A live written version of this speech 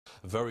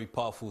Very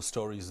powerful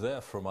stories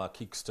there from our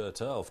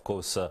Kickstarter. Of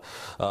course,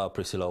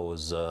 Priscilla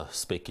was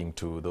speaking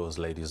to those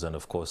ladies, and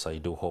of course, I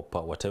do hope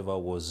whatever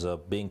was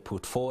being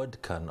put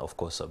forward can, of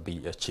course,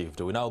 be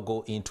achieved. We now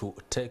go into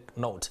Take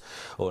Note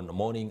on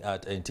Morning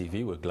at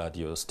NTV. We're glad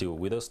you're still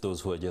with us.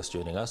 Those who are just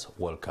joining us,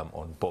 welcome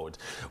on board.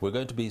 We're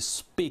going to be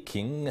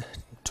speaking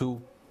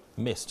to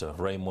Mr.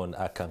 Raymond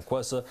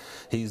Akankwatsa.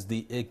 He's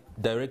the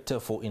Director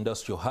for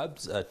Industrial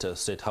Hubs at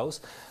State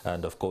House,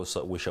 and of course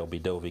we shall be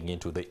delving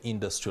into the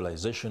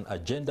industrialization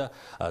agenda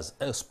as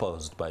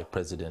espoused by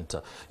President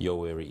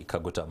Yoweri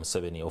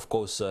Museveni. Of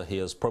course, he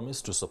has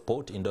promised to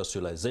support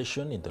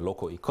industrialization in the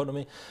local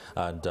economy,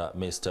 and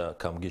Mr.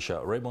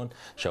 Kamugisha Raymond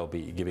shall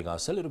be giving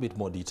us a little bit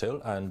more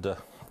detail and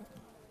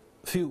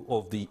few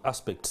of the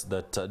aspects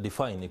that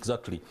define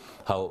exactly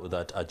how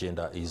that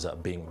agenda is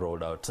being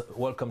rolled out.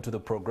 Welcome to the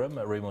program,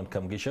 Raymond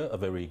Kamugisha. A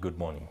very good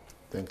morning.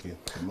 Thank you.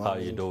 How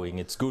are you doing?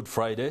 It's Good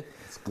Friday.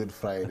 It's Good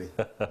Friday.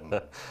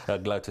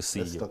 Glad to see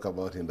you. Let's talk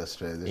about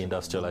industrialization.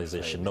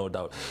 Industrialization, no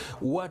doubt.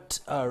 What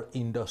are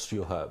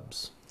industrial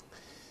hubs?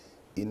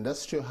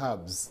 Industrial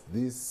hubs,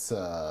 this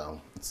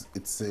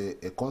it's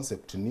a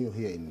concept new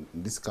here in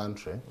this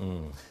country,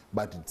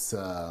 but it's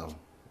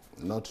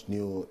not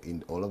new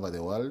in all over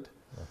the world.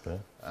 Okay.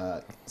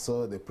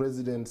 So the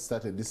president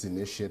started this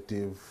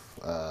initiative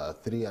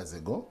 3 years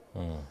ago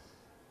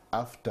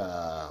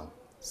after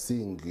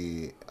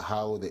seeing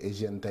how the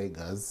Asian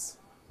tigers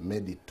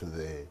made it to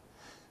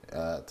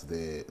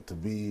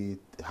be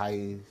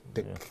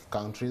high-tech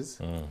countries.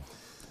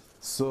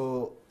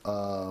 So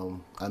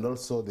and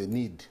also the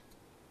need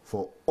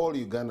for all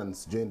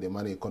Ugandans to join the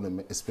money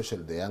economy,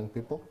 especially the young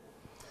people.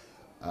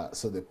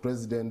 So the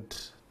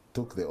president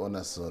took the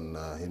onus on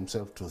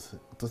himself to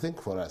think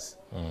for us,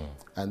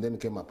 and then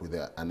came up with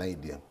an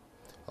idea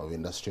of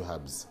industrial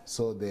hubs.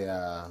 So there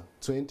are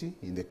 20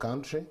 in the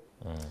country,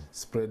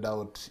 spread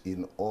out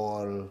in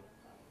all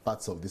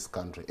parts of this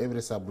country.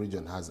 Every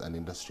sub-region has an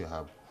industrial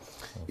hub.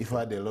 Okay. If I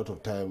had a lot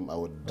of time, I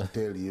would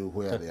tell you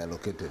where they are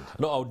located.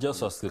 No, I would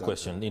just ask the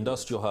question.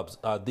 Industrial hubs,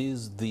 are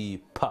these the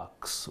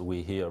parks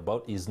we hear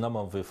about? Is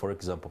Namamve, for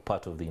example,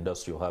 part of the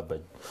industrial hub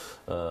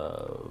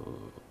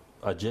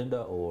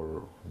agenda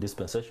or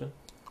dispensation?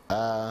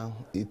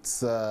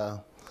 It's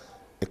a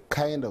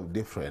kind of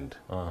different.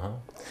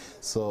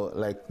 So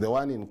like the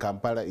one in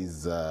Kampala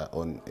is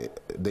on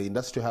the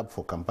industrial hub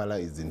for Kampala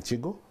is in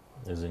Chigo.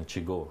 Is in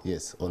Chigo?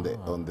 Yes, on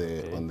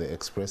the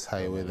express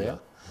highway there.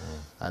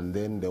 And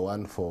then the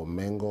one for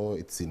Mengo,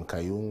 it's in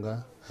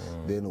Kayunga.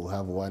 Then we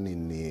have one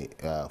in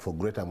for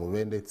Greater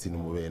Mubende, it's in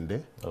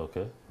Mubende.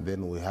 Okay.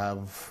 Then we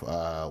have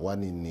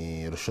one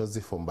in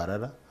Rushozi for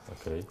Mbarara.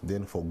 Okay.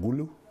 Then for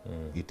Gulu,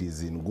 it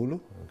is in Gulu.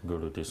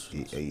 Gulu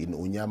district. In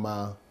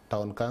Unyama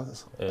Town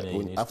Council.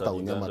 After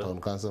Unyama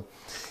Town Council.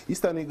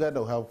 Eastern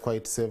Uganda we have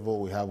quite several.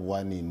 We have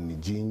one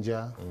in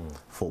Jinja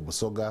for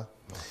Busoga.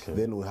 Okay.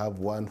 Then we have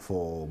one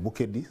for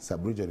Bukedi,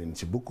 sub-region in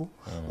Chibuku.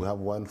 We have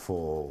one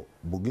for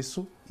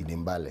Bugisu in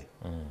Imbale.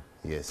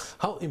 Yes.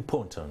 How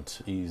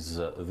important is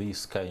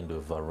this kind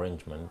of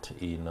arrangement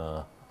in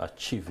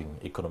achieving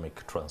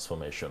economic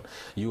transformation?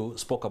 You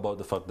spoke about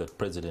the fact that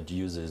President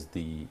uses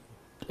the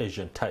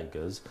Asian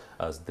tigers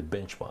as the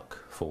benchmark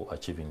for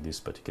achieving this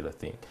particular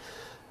thing.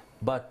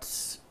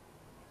 But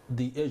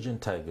the Asian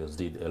tigers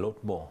did a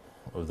lot more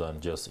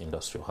than just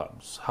industrial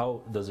hubs.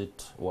 How does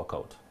it work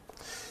out?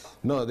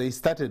 No, they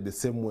started the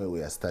same way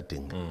we are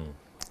starting.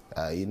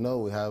 You know,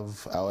 we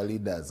have our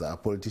leaders, our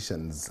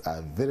politicians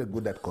are very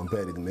good at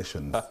comparing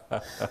nations.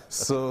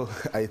 So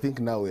I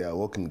think now we are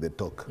walking the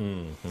talk.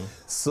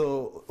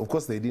 So, of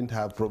course, they didn't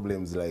have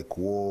problems like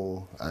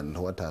war and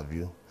what have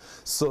you.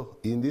 So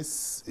in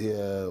this,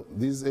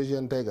 these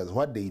Asian tigers,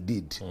 what they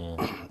did,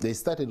 they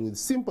started with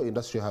simple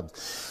industrial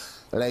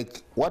hubs.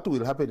 Like what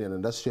will happen in an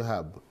industrial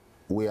hub,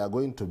 we are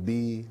going to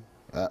be,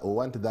 we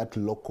want that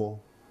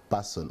local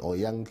person or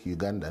young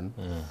Ugandan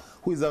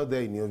who is out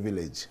there in your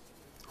village,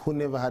 who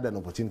never had an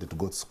opportunity to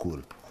go to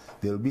school.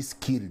 They'll be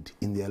skilled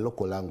in their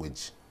local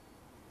language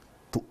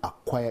to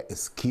acquire a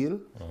skill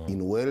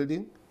in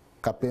welding,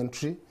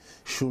 carpentry,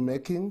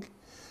 shoemaking.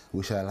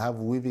 We shall have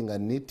weaving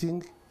and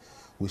knitting.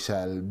 We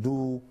shall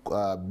do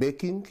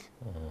baking.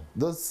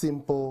 Those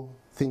simple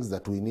things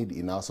that we need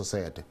in our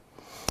society.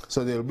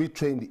 So they'll be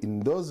trained in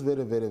those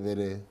very, very,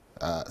 very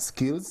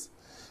skills,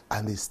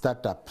 and they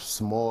start up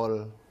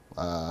small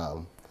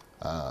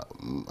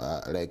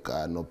like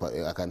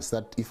I can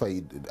start, if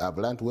I've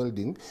learned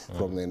welding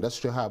from the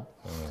industrial hub,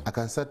 I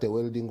can start a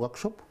welding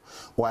workshop,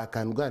 or I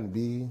can go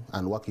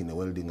and work in a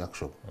welding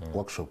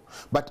workshop.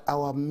 But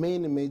our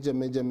main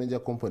major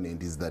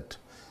component is that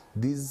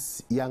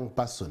this young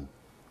person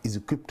is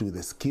equipped with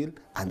a skill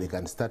and they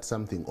can start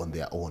something on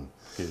their own.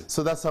 Okay.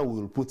 So that's how we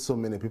will put so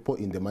many people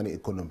in the money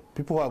economy.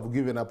 People who have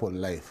given up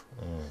on life.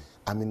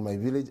 I'm in my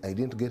village, I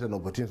didn't get an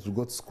opportunity to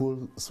go to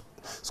school.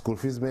 School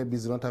fees maybe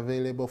is not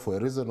available for a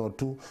reason or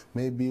two,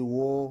 maybe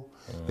war,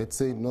 let's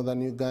say in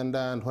northern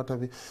Uganda and what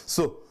have you.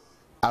 So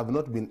I've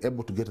not been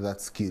able to get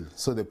that skill.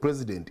 So the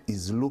president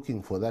is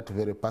looking for that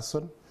very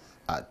person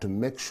to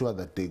make sure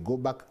that they go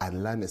back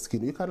and learn a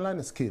skill. You can learn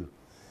a skill.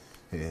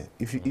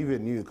 If you,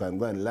 even you can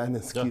go and learn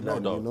a skill, no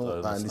and doubt. you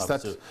know, and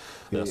start.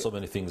 There are so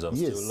many things I'm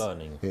yes, still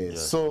learning.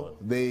 Yes. So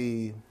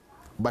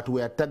but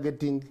we are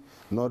targeting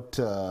not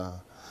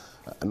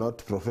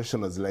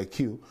professionals like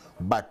you,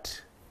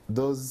 but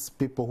those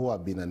people who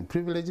have been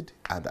unprivileged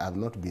and have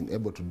not been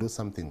able to do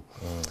something.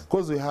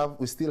 Because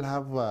we still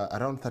have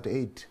around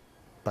 38%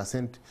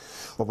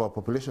 of our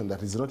population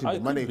that is not in the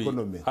money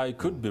economy. I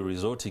could be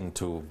resorting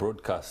to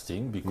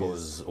broadcasting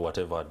because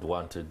whatever I'd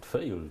wanted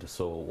failed.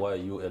 So why are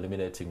you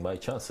eliminating my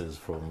chances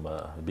from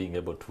being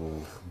able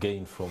to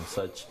gain from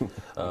such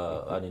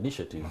an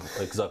initiative?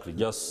 Exactly.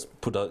 Just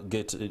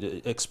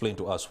explain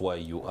to us why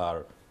you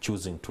are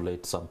choosing to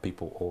let some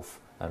people off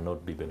and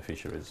not be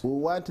beneficiaries. We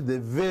want the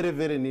very,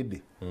 very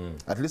needy.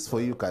 At least for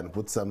you can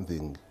put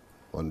something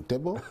on the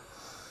table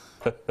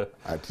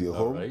at your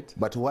home. Right.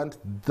 But we want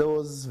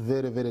those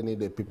very, very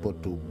needy people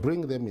to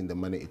bring them in the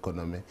money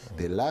economy.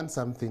 They learn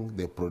something,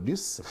 they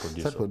produce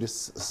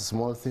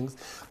small things.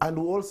 And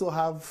we also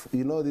have,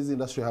 you know, these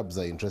industry hubs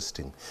are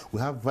interesting. We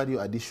have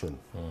value addition.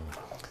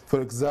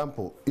 For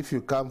example, if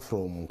you come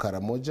from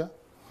Karamoja,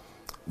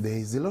 there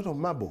is a lot of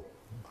marble.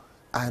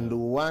 And we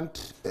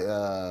want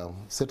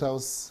State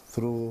House,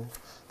 through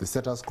the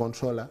State House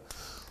controller,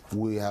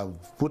 we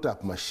have put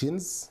up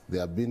machines, they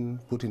have been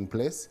put in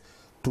place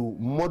to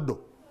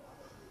model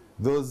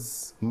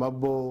those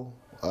marble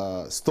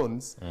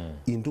stones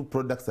into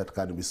products that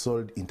can be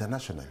sold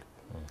internationally.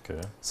 Okay.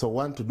 So we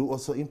want to do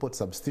also import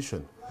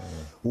substitution.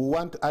 We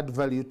want to add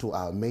value to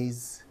our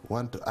maize, we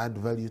want to add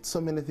value to so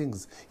many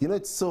things. You know,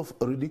 it's so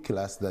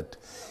ridiculous that,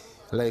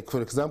 like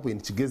for example in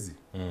Chigezi,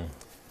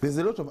 there's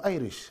a lot of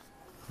Irish.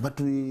 But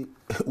we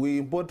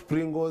import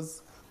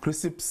Pringles,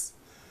 crisps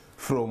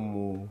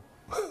from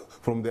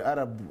the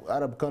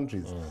Arab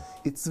countries.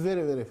 It's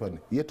very, very funny.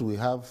 Yet we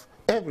have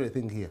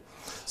everything here.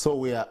 So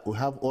we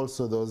have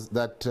also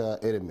that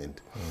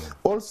element.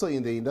 Also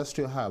in the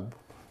industrial hub,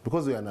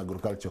 because we are an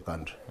agricultural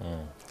country,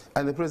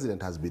 and the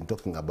president has been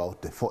talking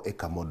about the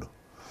 4-acre model.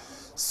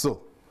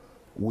 So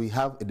we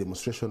have a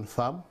demonstration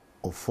farm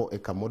of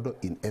 4-acre model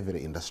in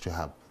every industrial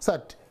hub.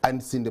 And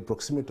it's in the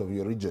proximity of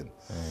your region.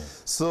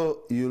 So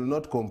you'll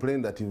not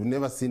complain that you've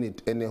never seen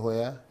it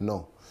anywhere.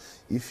 No.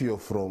 If you're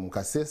from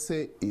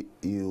Kasese,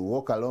 you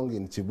walk along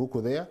in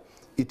Chibuku there,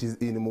 it is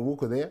in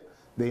Mubuku there,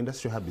 the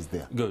industrial hub is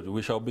there. Good.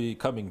 We shall be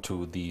coming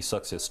to the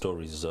success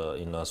stories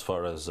in as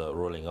far as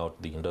rolling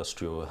out the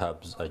industrial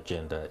hubs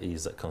agenda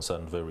is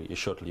concerned very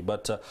shortly.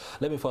 But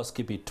let me first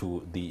keep it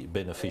to the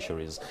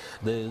beneficiaries.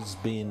 There's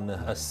been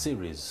a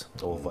series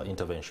of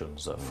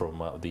interventions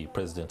from the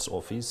President's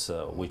office,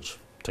 which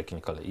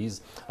technically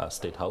is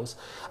State House.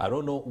 I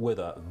don't know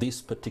whether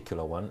this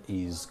particular one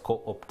is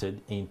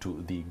co-opted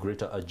into the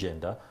greater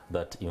agenda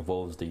that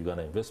involves the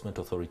Uganda Investment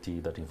Authority,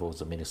 that involves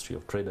the Ministry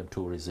of Trade and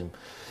Tourism,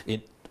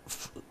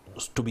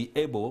 to be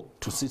able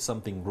to see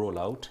something roll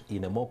out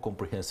in a more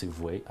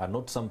comprehensive way and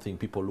not something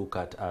people look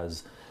at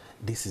as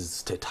this is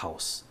State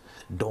House.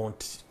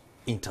 Don't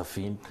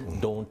intervene,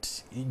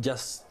 don't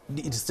just,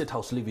 it's State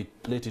House, leave it,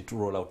 let it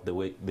roll out the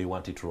way they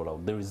want it to roll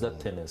out. There is that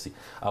tendency.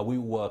 Are we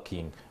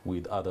working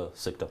with other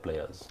sector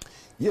players?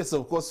 Yes,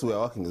 of course we are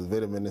working with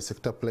very many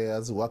sector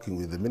players, working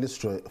with the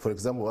Ministry, for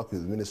example, working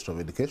with the Ministry of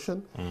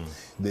Education,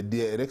 the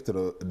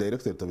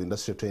Directorate of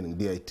Industrial Training,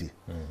 DIT.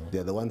 They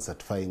are the ones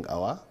certifying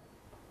our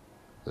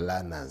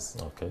learners.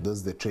 Okay.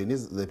 Those the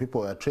trainees, the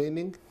people who are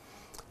training,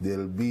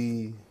 they'll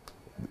be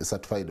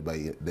certified by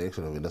the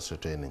Directorate of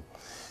Industrial Training.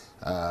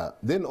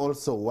 Then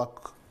also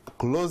work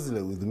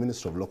closely with the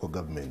Ministry of Local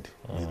Government,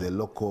 with the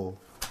local,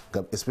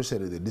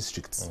 especially the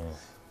districts.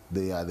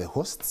 They are the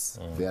hosts,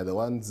 they are the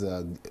ones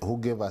who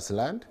gave us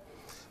land,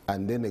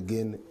 and then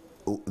again,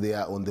 they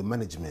are on the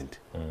management.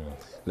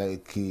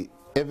 Like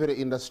every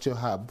industrial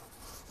hub,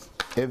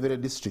 every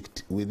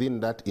district within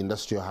that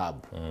industrial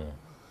hub,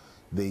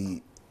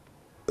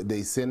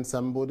 they send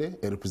somebody,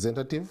 a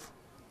representative,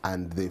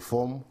 and they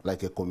form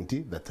like a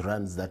committee that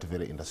runs that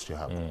very industrial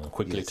hub.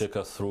 Quickly take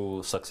us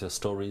through success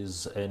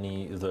stories,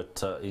 any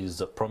that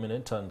is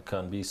prominent and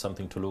can be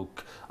something to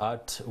look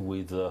at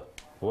with,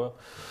 well,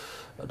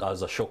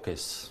 as a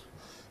showcase.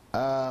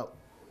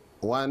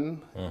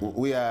 One,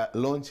 we are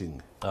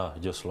launching.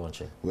 Just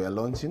launching. We are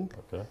launching.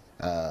 Okay.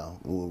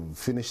 We've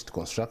finished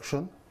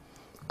construction,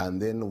 and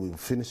then we've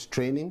finished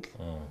training.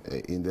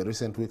 In the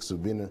recent weeks,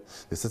 we've been,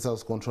 the State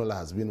House controller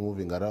has been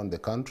moving around the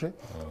country,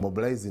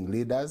 mobilizing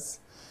leaders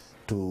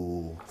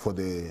for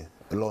the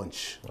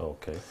launch.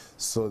 Okay.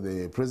 So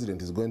the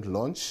president is going to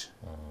launch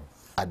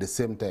at the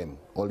same time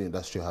all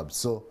industrial hubs.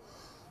 So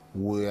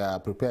we are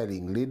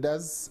preparing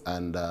leaders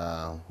and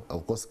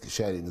of course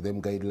sharing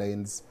them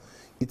guidelines.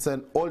 It's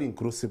an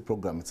all-inclusive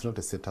program. It's not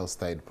a State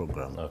House-style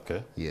program.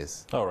 Okay.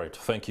 Yes. All right.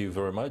 Thank you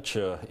very much,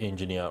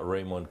 Engineer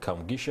Raymond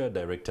Kamugisha,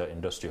 Director,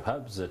 Industrial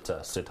Hubs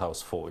at State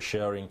House, for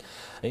sharing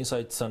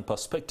insights and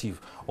perspective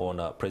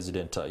on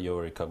President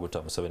Yoweri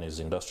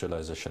Museveni's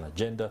industrialization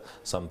agenda,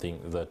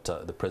 something that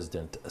the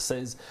President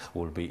says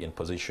will be in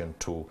position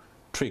to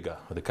trigger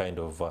the kind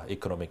of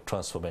economic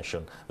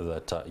transformation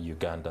that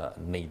Uganda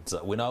needs.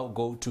 We now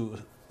go to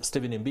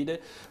Stephen Mbide,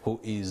 who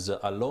is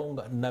along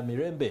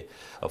Namirembe.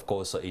 Of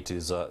course, it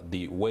is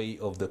the way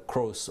of the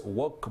cross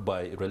walk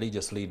by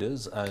religious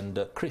leaders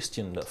and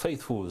Christian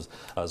faithfuls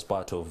as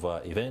part of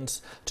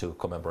events to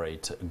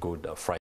commemorate Good Friday.